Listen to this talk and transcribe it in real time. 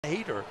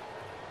Hater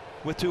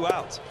with 2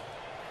 outs.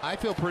 I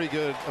feel pretty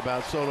good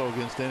about Soto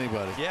against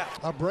anybody. Yeah.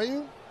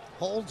 Abreu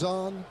holds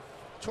on.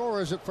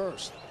 Torres at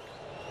first.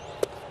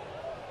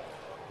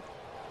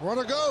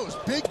 Runner goes.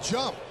 Big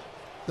jump.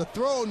 The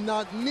throw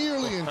not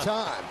nearly in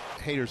time.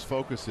 Hater's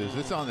focus is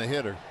it's on the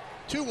hitter.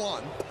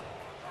 2-1.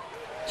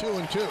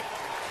 2-2.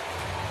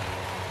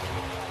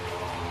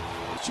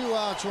 2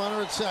 outs,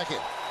 runner at second.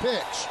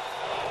 Pitch.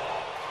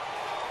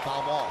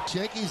 Foul ball.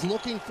 Yankees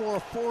looking for a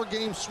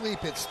 4-game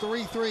sweep. It's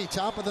 3-3,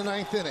 top of the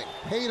 9th inning.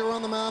 Hader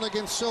on the mound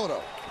against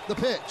Soto. The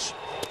pitch.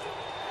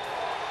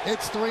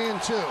 It's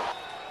 3-2.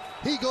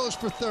 He goes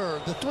for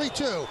third. The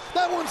 3-2.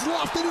 That one's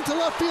lofted into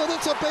left field.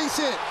 It's a base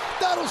hit.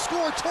 That'll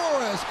score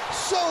Torres.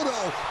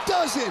 Soto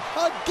does it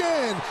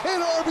again.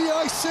 An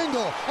RBI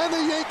single, and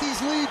the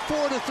Yankees lead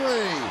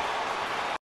 4-3.